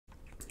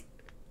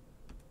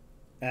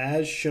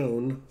As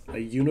shown, a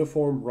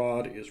uniform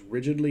rod is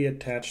rigidly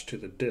attached to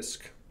the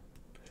disc.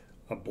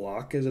 A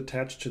block is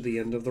attached to the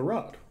end of the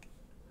rod.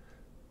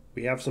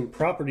 We have some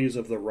properties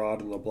of the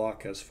rod and the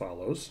block as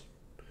follows.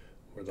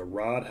 Where the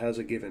rod has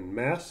a given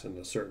mass and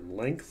a certain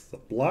length, the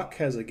block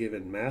has a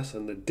given mass,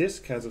 and the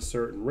disc has a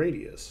certain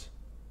radius.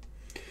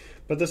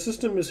 But the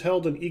system is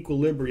held in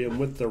equilibrium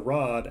with the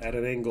rod at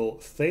an angle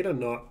theta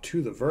naught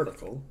to the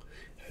vertical,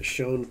 as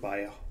shown by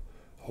a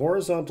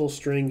horizontal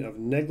string of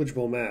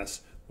negligible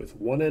mass with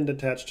one end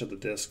attached to the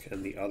disc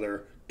and the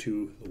other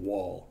to the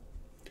wall.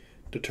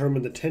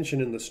 Determine the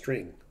tension in the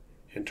string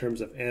in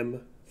terms of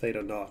m,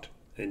 theta naught,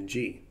 and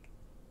g.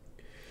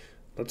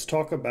 Let's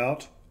talk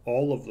about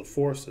all of the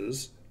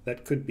forces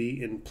that could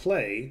be in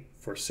play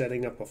for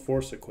setting up a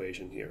force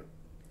equation here.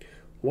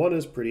 One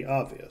is pretty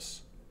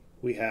obvious.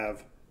 We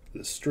have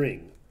the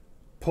string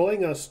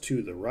pulling us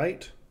to the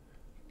right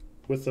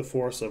with the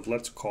force of,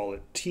 let's call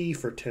it T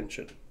for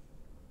tension.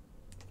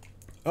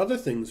 Other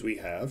things we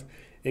have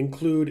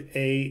include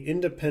a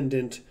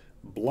independent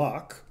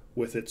block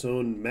with its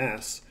own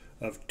mass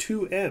of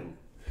 2m.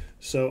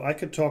 So I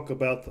could talk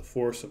about the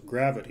force of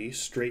gravity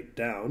straight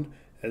down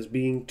as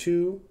being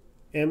 2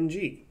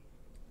 mg.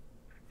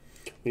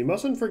 We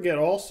mustn't forget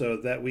also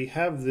that we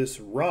have this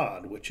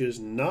rod, which is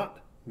not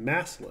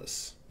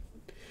massless.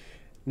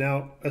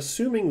 Now,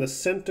 assuming the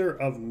center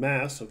of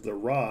mass of the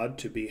rod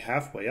to be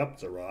halfway up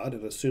the rod,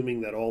 and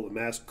assuming that all the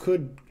mass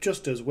could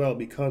just as well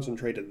be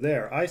concentrated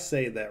there, I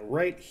say that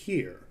right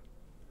here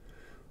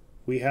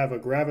we have a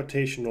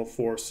gravitational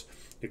force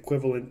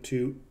equivalent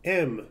to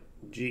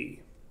mg.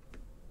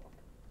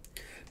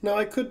 Now,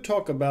 I could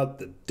talk about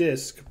the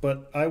disk,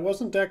 but I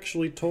wasn't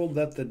actually told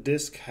that the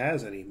disk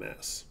has any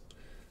mass.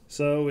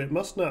 So it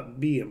must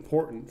not be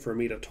important for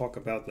me to talk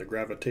about the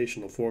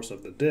gravitational force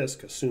of the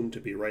disk, assumed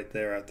to be right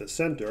there at the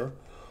center,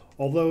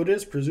 although it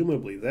is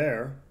presumably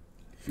there.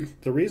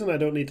 The reason I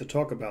don't need to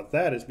talk about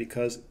that is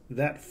because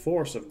that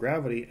force of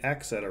gravity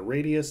acts at a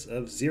radius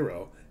of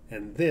 0,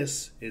 and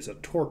this is a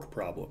torque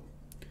problem.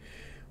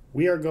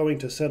 We are going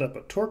to set up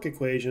a torque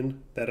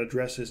equation that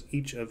addresses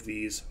each of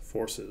these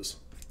forces,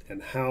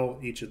 and how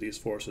each of these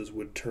forces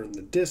would turn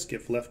the disk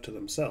if left to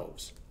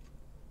themselves.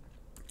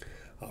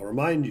 I'll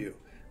remind you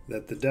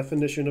that the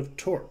definition of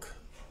torque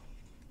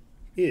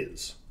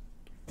is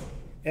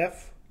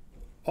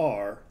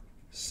Fr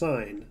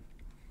sine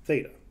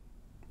theta.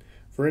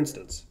 For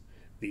instance,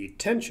 the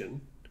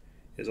tension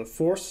is a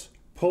force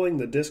pulling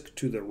the disk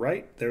to the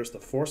right. There's the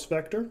force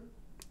vector.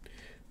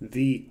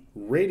 The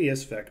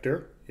radius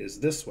vector is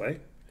this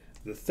way.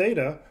 The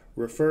theta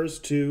refers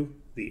to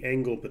the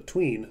angle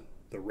between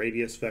the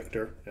radius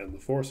vector and the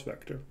force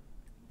vector.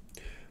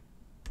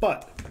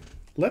 But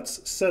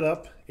let's set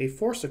up a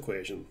force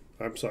equation.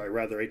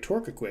 A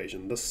torque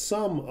equation, the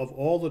sum of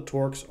all the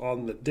torques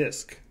on the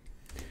disk.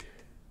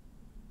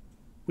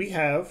 We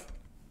have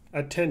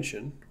a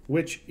tension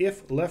which,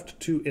 if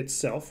left to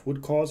itself,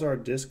 would cause our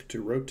disk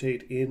to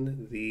rotate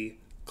in the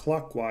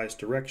clockwise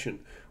direction,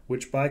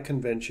 which by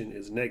convention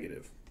is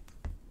negative.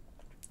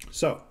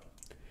 So,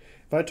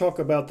 if I talk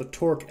about the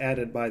torque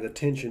added by the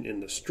tension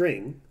in the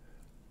string,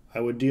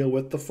 I would deal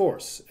with the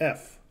force,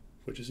 F,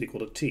 which is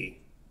equal to T.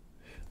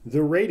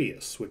 The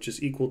radius, which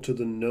is equal to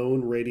the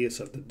known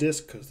radius of the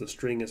disk because the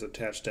string is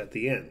attached at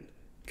the end,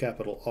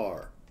 capital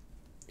R.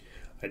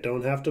 I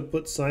don't have to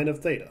put sine of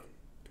theta.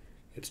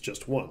 It's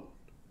just 1,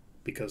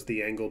 because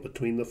the angle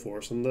between the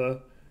force and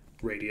the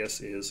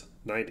radius is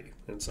 90,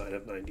 and sine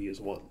of 90 is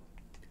 1.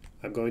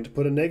 I'm going to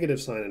put a negative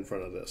sign in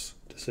front of this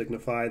to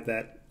signify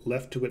that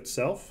left to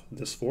itself,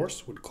 this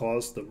force would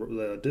cause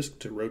the disk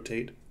to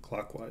rotate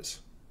clockwise.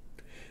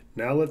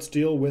 Now let's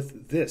deal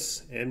with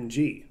this,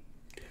 mg.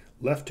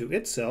 Left to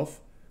itself,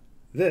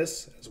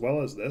 this, as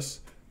well as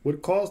this,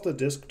 would cause the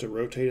disk to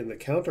rotate in the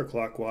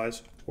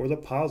counterclockwise or the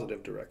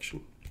positive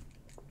direction.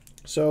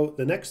 So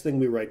the next thing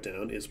we write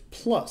down is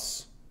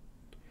plus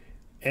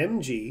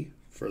mg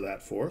for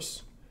that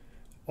force,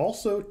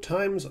 also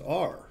times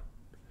r.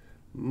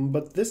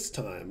 But this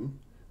time,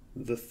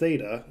 the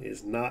theta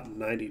is not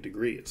 90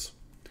 degrees.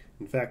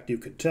 In fact, you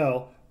could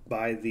tell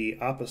by the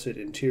opposite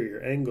interior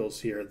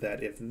angles here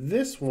that if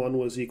this one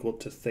was equal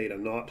to theta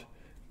naught,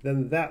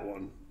 then that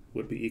one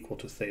would be equal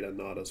to theta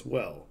naught as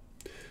well.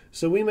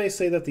 So we may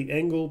say that the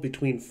angle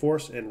between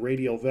force and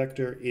radial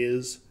vector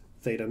is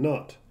theta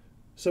naught.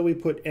 So we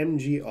put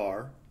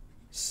mgr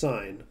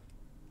sine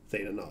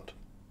theta naught.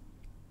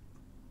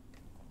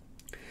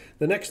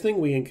 The next thing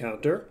we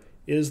encounter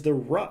is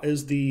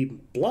the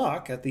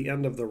block at the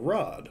end of the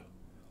rod.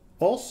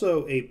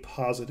 Also a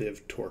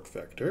positive torque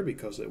vector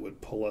because it would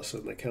pull us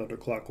in the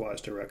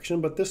counterclockwise direction,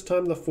 but this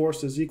time the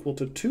force is equal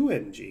to 2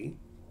 mg.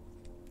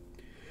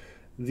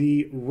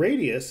 The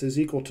radius is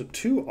equal to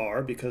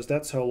 2r because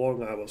that's how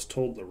long I was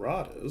told the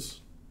rod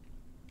is.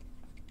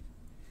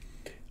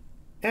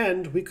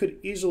 And we could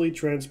easily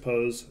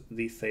transpose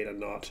the theta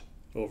naught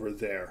over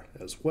there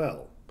as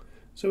well.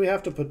 So we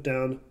have to put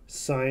down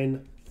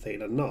sine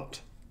theta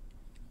naught.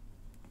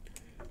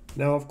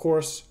 Now, of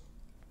course,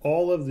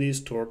 all of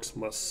these torques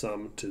must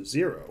sum to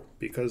 0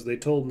 because they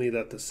told me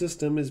that the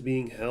system is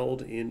being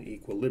held in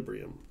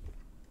equilibrium.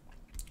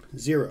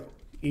 0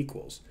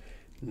 equals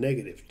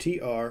negative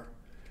TR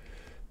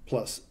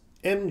plus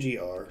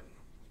MGR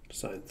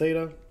sine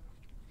theta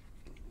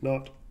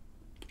naught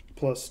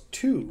plus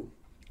 2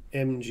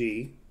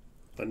 mg,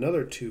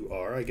 another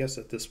 2r, I guess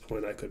at this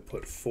point I could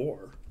put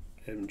 4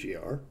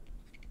 mgr,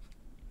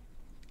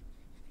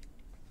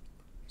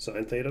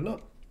 sine theta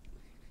naught.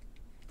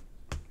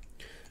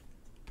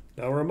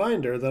 Now a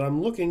reminder that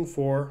I'm looking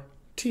for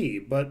t,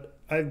 but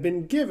I've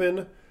been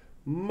given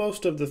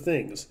most of the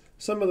things.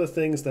 Some of the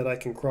things that I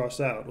can cross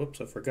out,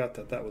 whoops, I forgot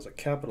that that was a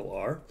capital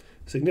R,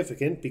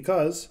 significant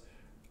because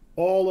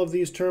all of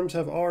these terms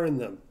have r in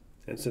them.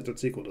 And since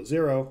it's equal to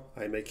 0,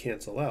 I may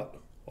cancel out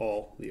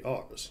all the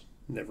r's.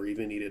 Never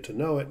even needed to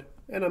know it,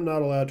 and I'm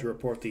not allowed to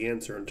report the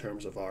answer in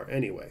terms of r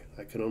anyway.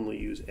 I can only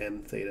use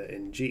m, theta,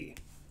 and g.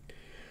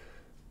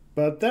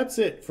 But that's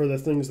it for the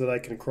things that I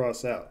can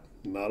cross out.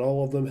 Not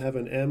all of them have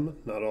an m,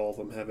 not all of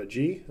them have a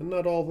g, and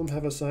not all of them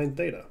have a sine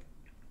theta.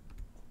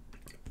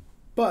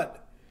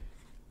 But,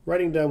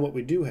 writing down what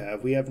we do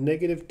have, we have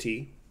negative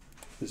t,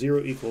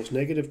 0 equals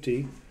negative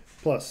t,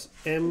 plus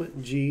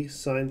mg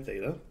sine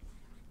theta,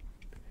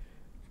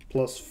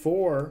 plus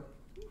 4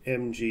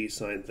 mg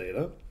sine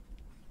theta.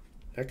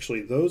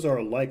 Actually, those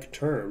are like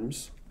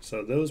terms,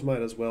 so those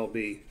might as well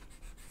be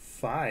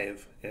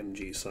 5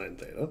 mg sine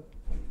theta.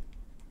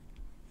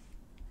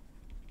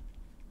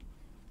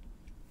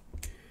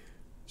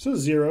 So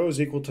 0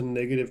 is equal to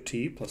negative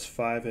t plus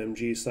 5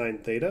 mg sine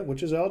theta,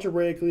 which is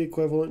algebraically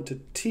equivalent to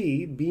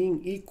t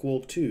being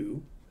equal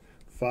to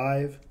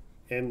 5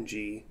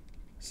 mg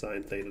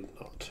sine theta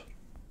naught.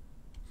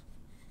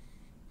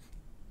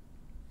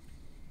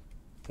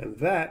 And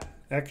that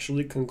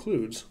actually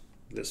concludes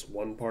this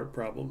one-part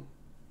problem.